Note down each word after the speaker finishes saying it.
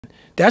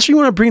That's where you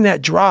want to bring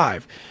that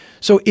drive.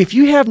 So if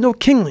you have no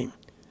kindling,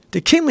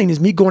 the kindling is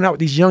me going out with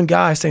these young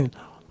guys saying,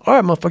 all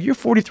right, motherfucker, you're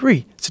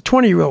 43. It's a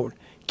 20-year-old.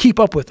 Keep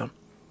up with them.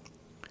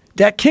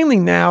 That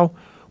kindling now,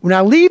 when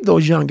I leave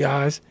those young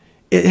guys,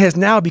 it has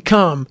now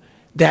become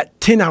that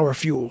 10-hour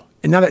fuel.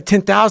 And now that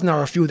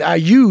 10,000-hour fuel that I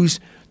use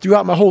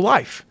throughout my whole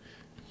life.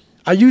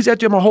 I use that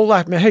throughout my whole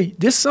life, man. Hey,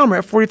 this summer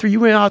at 43, you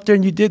went out there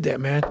and you did that,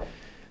 man.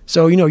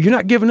 So, you know, you're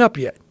not giving up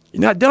yet.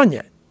 You're not done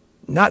yet.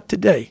 Not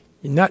today.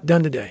 You're not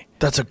done today.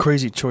 That's a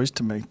crazy choice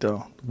to make,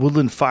 though.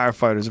 Woodland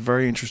firefighter is a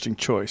very interesting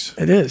choice.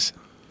 It is.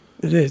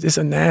 It is. It's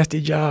a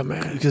nasty job,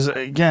 man. Because,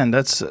 again,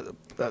 that's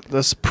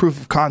proof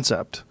of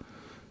concept.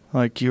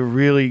 Like, you're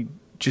really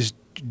just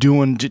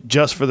doing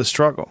just for the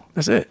struggle.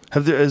 That's it.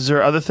 Is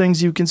there other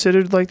things you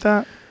considered like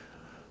that?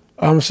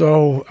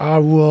 So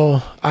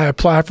I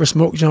applied for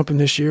smoke jumping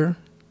this year.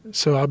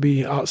 So I'll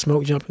be out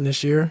smoke jumping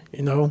this year,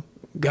 you know,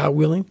 God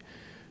willing.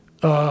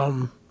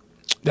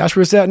 That's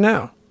where it's at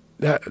now.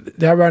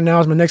 That right now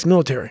is my next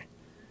military.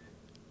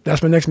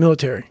 That's my next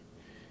military.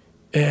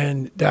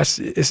 And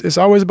it's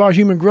always about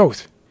human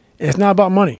growth. And it's not about money.